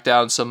to track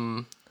down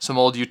some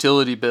old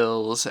utility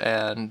bills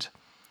and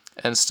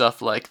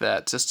stuff like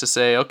that, just to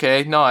say,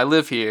 okay, no, I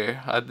live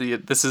here.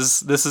 This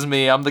is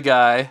me. I'm the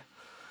guy.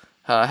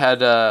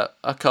 Had a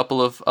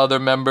couple of other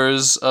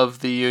members of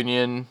the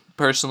union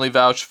personally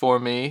vouch for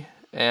me,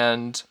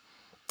 and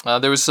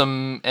there was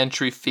some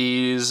entry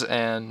fees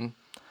and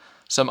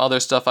some other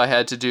stuff I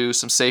had to do,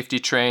 some safety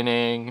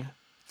training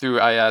through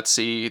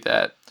IATSE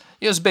that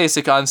was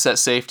basic on-set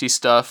safety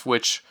stuff,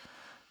 which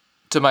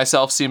to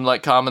myself seemed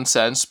like common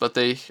sense, but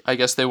I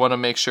guess they want to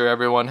make sure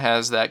everyone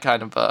has that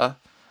kind of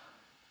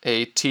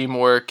a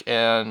teamwork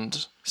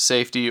and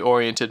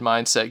safety-oriented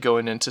mindset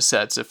going into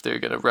sets if they're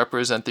going to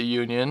represent the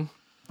union.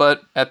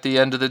 But at the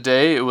end of the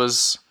day,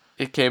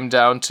 it came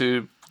down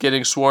to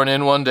getting sworn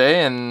in one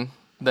day, and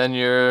then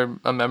you're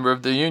a member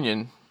of the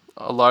union.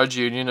 A large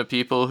union of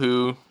people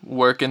who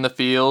work in the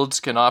fields,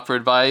 can offer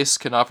advice,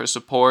 can offer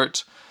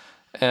support,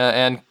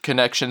 and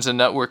connections and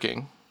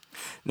networking.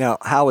 Now,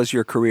 how has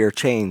your career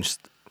changed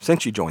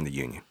since you joined the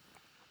union?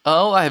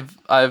 Oh,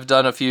 I've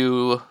done a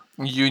few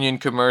union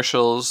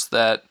commercials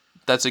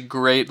that's a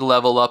great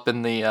level up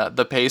in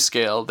the pay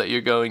scale that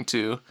you're going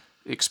to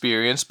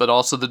experience, but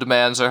also the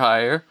demands are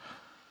higher.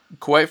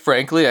 Quite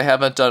frankly, I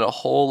haven't done a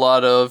whole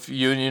lot of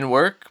union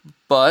work,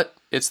 but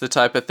it's the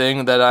type of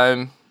thing that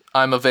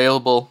I'm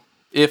available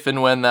if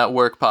and when that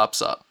work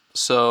pops up.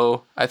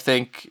 So I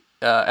think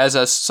as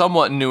a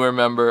somewhat newer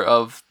member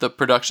of the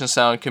production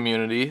sound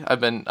community, I've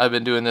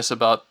been doing this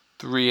about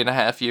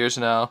 3.5 years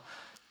now.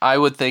 I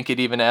would think it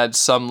even adds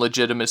some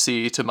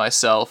legitimacy to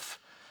myself.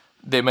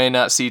 They may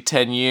not see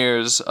 10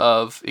 years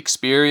of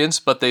experience,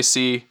 but they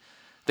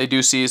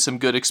do see some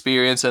good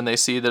experience, and they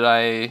see that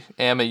I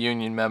am a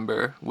union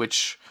member,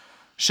 which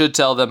should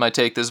tell them I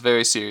take this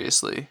very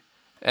seriously.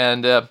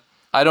 And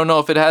I don't know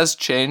if it has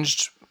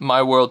changed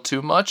my world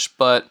too much,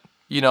 but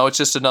it's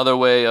just another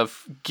way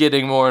of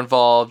getting more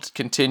involved,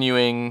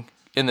 continuing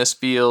in this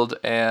field,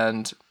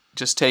 and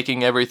just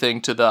taking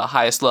everything to the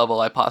highest level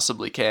I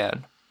possibly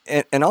can.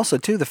 And also,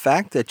 too, the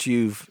fact that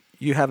you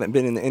haven't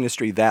been in the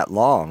industry that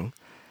long,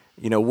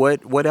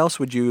 what else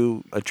would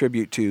you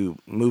attribute to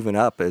moving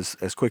up as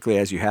quickly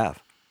as you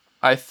have?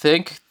 I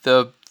think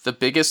the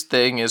biggest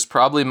thing is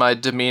probably my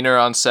demeanor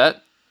on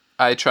set.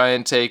 I try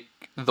and take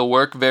the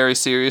work very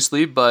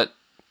seriously, but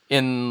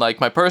in like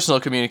my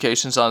personal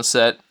communications on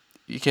set,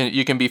 you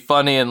can be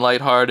funny and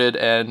lighthearted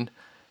and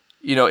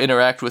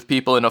interact with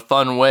people in a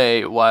fun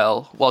way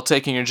while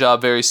taking your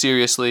job very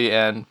seriously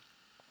and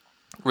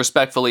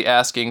respectfully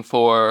asking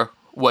for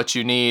what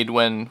you need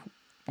when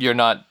you're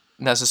not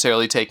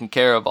necessarily taken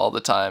care of all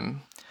the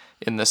time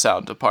in the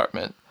sound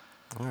department.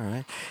 All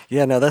right.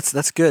 Yeah, no,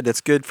 that's good.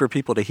 That's good for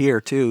people to hear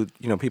too,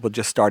 people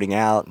just starting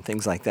out and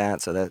things like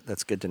that. So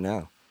that's good to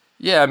know.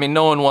 Yeah, I mean,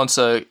 no one wants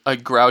a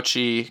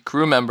grouchy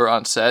crew member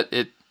on set.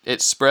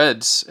 It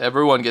spreads.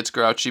 Everyone gets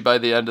grouchy by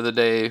the end of the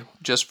day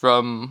just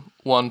from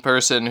one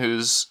person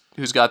who's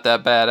got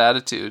that bad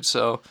attitude.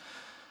 So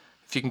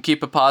if you can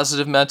keep a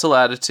positive mental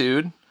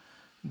attitude,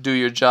 do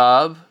your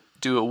job,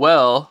 do it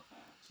well,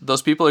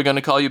 those people are going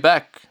to call you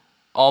back.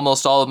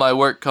 Almost all of my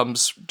work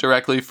comes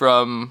directly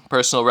from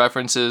personal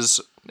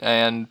references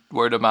and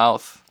word of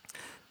mouth.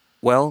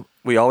 Well,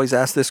 we always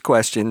ask this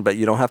question, but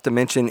you don't have to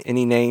mention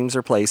any names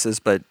or places,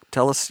 but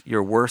tell us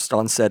your worst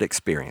on-set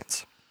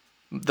experience.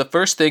 The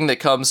first thing that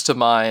comes to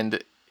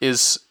mind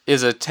is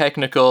a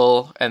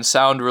technical and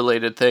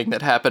sound-related thing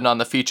that happened on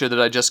the feature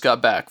that I just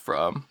got back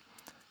from.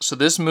 So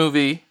this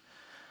movie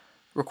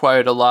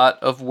required a lot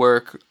of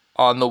work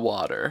on the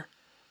water.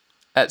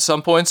 At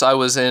some points, I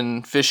was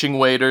in fishing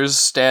waders,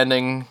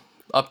 standing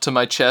up to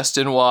my chest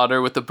in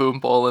water with the boom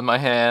pole in my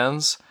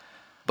hands.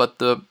 But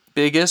the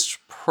biggest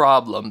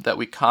problem that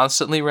we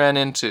constantly ran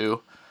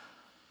into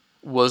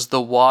was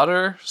the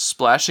water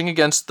splashing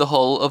against the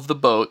hull of the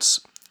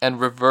boats and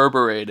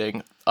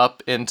reverberating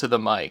up into the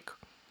mic.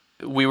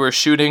 We were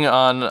shooting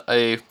on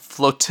a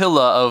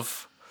flotilla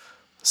of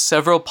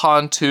several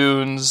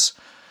pontoons.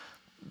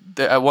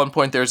 At one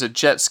point, there's a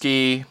jet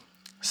ski,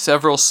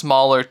 several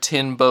smaller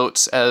tin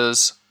boats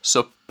as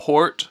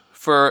support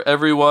for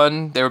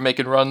everyone. They were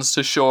making runs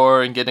to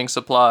shore and getting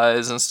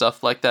supplies and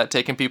stuff like that,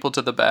 taking people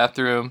to the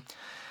bathroom.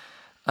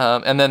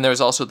 And then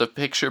there's also the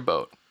picture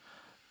boat.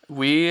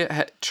 We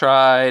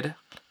tried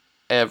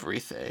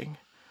everything.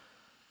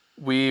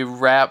 We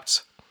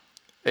wrapped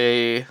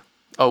a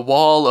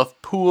wall of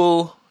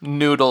pool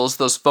noodles,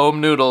 those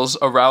foam noodles,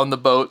 around the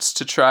boats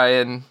to try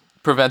and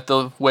prevent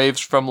the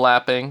waves from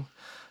lapping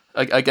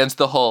against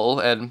the hull,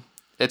 and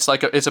it's a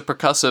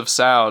percussive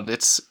sound.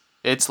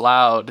 It's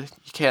loud.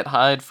 You can't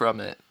hide from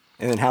it.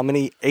 And then how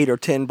many, 8 or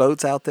 10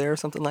 boats out there, or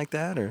something like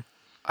that, or?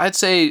 I'd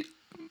say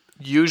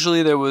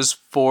usually there was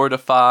 4 to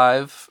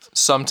 5.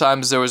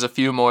 Sometimes there was a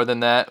few more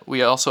than that.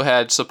 We also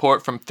had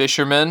support from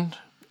fishermen.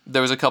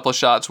 There was a couple of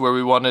shots where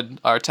we wanted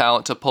our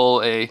talent to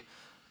pull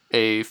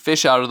a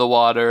fish out of the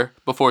water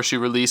before she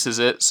releases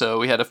it. So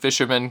we had a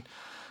fisherman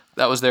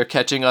that was there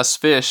catching us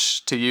fish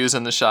to use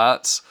in the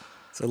shots.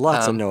 So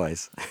lots of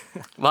noise.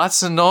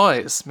 Lots of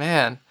noise,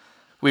 man.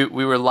 We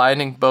were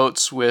lining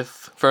boats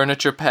with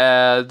furniture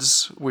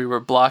pads. We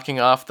were blocking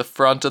off the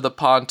front of the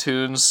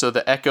pontoons so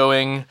the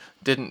echoing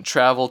didn't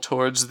travel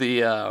towards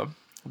the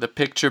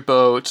picture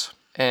boat.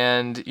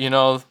 And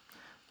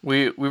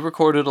we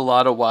recorded a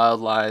lot of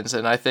wild lines,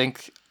 and I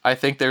think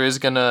there is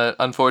gonna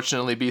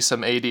unfortunately be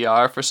some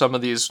ADR for some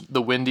of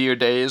the windier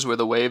days where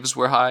the waves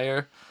were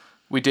higher.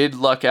 We did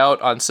luck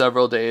out on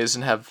several days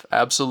and have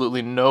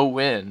absolutely no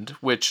wind,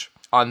 which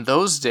on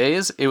those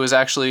days it was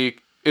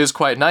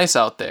quite nice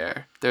out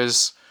there.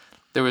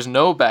 There was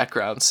no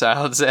background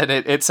sounds, and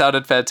it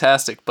sounded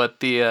fantastic. But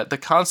the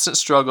constant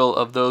struggle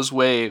of those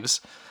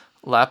waves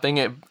lapping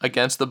it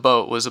against the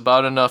boat was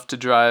about enough to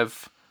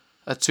drive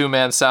a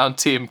two-man sound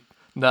team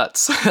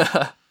nuts.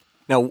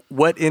 Now,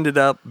 what ended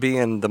up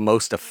being the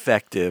most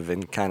effective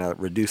in kind of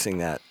reducing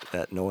that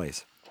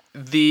noise?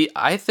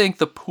 I think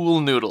the pool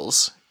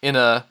noodles in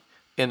a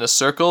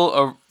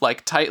circle,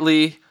 like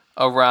tightly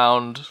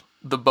around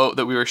the boat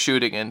that we were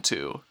shooting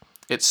into.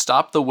 It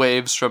stopped the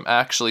waves from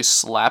actually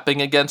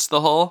slapping against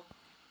the hull.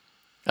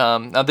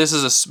 Now this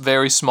is a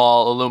very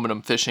small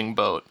aluminum fishing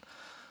boat,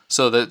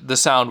 so the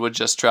sound would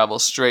just travel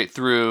straight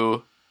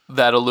through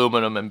that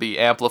aluminum and be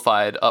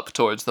amplified up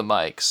towards the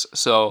mics.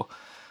 So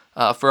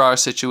for our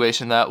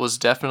situation, that was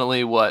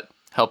definitely what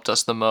helped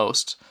us the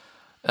most.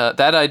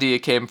 That idea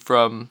came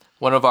from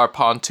one of our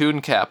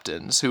pontoon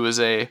captains, who is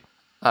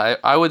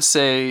I would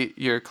say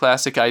your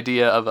classic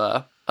idea of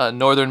a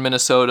northern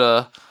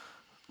Minnesota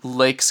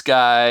lakes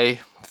guy,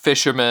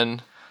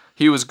 fisherman.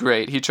 He was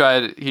great. He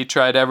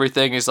tried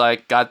everything. He's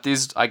like,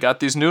 I got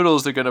these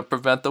noodles, they're gonna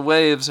prevent the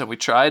waves, and we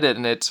tried it,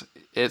 and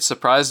it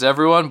surprised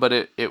everyone, but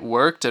it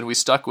worked, and we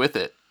stuck with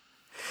it.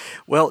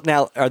 Well,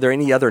 now, are there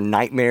any other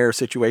nightmare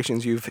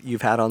situations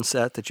you've had on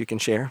set that you can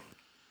share?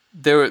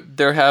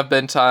 There have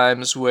been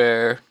times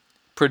where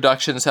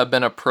productions have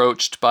been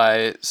approached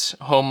by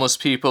homeless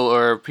people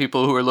or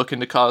people who are looking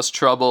to cause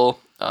trouble.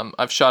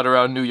 I've shot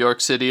around New York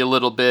City a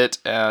little bit,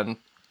 and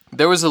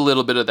there was a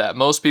little bit of that.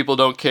 Most people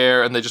don't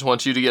care, and they just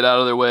want you to get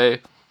out of their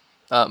way.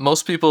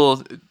 Most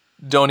people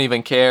don't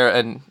even care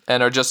and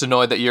are just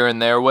annoyed that you're in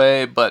their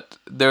way, but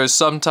there's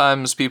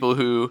sometimes people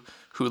who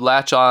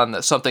latch on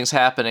that something's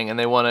happening and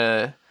they want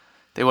to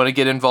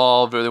get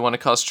involved, or they want to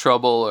cause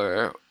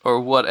trouble, or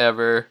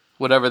whatever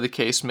the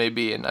case may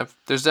be. And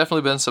there's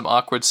definitely been some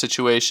awkward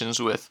situations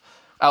with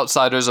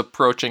outsiders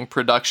approaching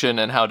production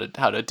and how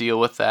to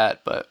deal with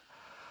that, but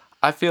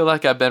I feel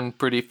like I've been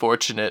pretty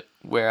fortunate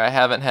where I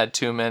haven't had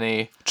too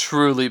many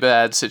truly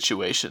bad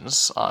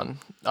situations on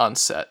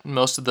set.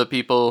 Most of the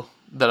people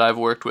that I've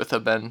worked with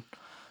have been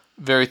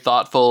very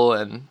thoughtful,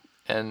 and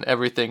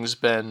everything's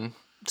been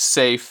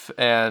safe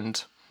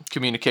and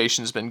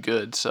communication's been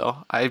good.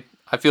 So I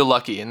feel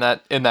lucky in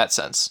that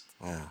sense.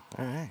 Wow.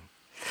 All right.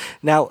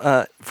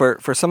 Now,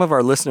 for some of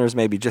our listeners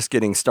maybe just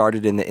getting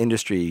started in the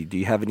industry, do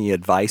you have any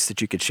advice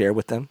that you could share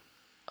with them?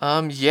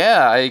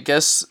 Yeah, I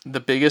guess the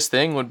biggest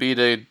thing would be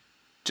to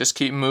just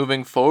keep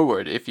moving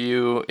forward. If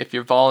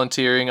you're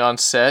volunteering on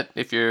set,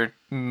 if you're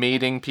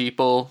meeting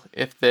people,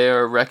 if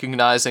they're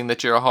recognizing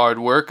that you're a hard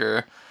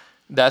worker,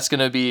 that's going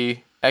to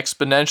be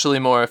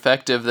exponentially more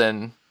effective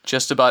than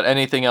just about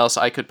anything else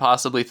I could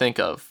possibly think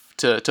of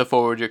to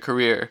forward your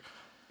career.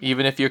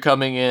 Even if you're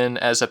coming in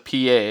as a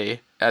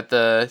PA at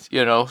the,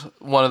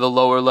 one of the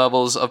lower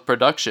levels of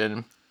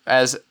production,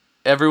 as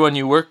everyone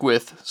you work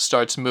with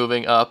starts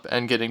moving up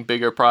and getting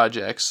bigger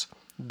projects,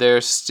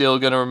 they're still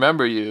going to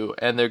remember you,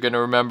 and they're going to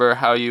remember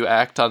how you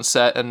act on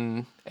set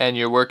and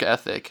your work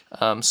ethic.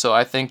 So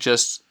I think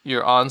just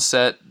your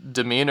on-set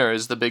demeanor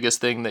is the biggest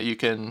thing that you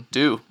can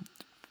do.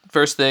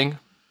 First thing,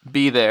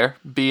 be there,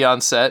 be on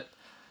set,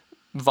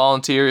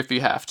 volunteer if you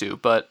have to,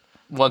 but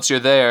once you're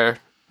there,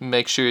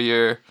 make sure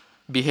you're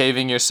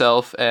behaving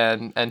yourself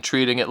and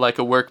treating it like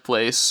a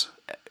workplace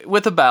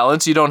with a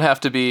balance. You don't have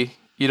to be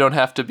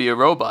a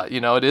robot.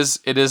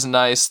 It is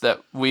nice that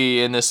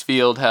we in this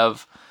field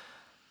have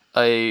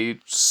a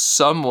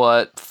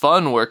somewhat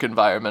fun work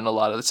environment a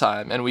lot of the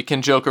time, and we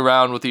can joke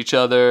around with each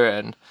other,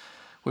 and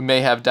we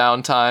may have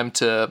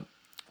downtime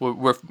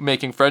we're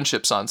making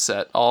friendships on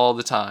set all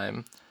the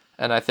time,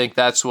 and I think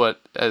that's what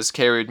has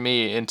carried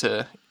me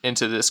into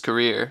this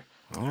career.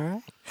 All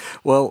right.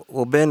 Well,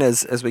 Ben,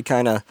 as we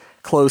kind of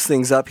close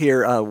things up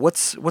here,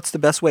 what's the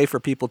best way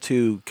for people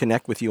to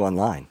connect with you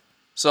online?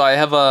 So I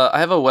have a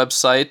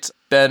website,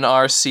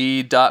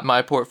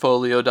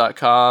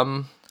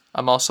 benrc.myportfolio.com.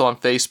 I'm also on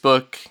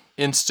Facebook,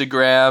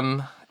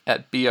 Instagram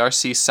at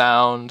BRC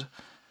Sound.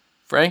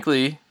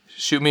 Frankly,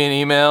 shoot me an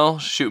email,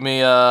 shoot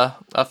me a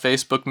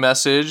Facebook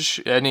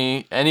message.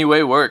 Any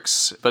way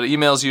works, but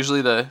email is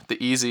usually the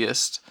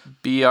easiest.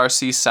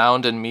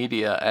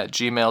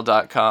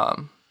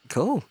 brcsoundandmedia@gmail.com.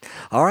 Cool.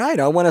 All right.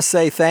 I want to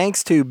say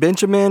thanks to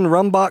Benjamin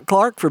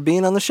Roembach-Clark for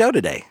being on the show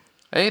today.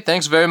 Hey,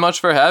 thanks very much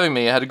for having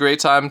me. I had a great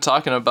time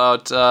talking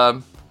about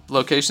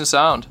location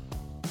sound.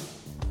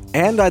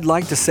 And I'd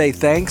like to say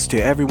thanks to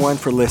everyone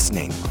for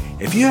listening.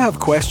 If you have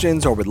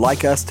questions or would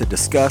like us to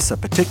discuss a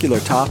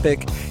particular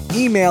topic,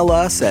 email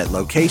us at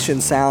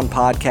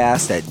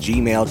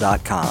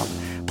locationsoundpodcast@gmail.com.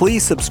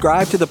 Please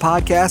subscribe to the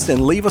podcast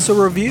and leave us a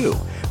review.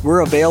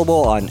 We're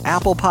available on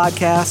Apple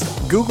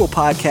Podcasts, Google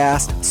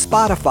Podcasts,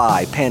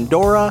 Spotify,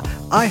 Pandora,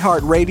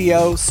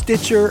 iHeartRadio,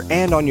 Stitcher,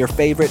 and on your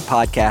favorite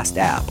podcast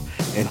app.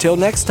 Until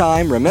next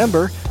time,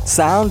 remember,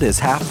 sound is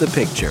half the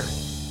picture.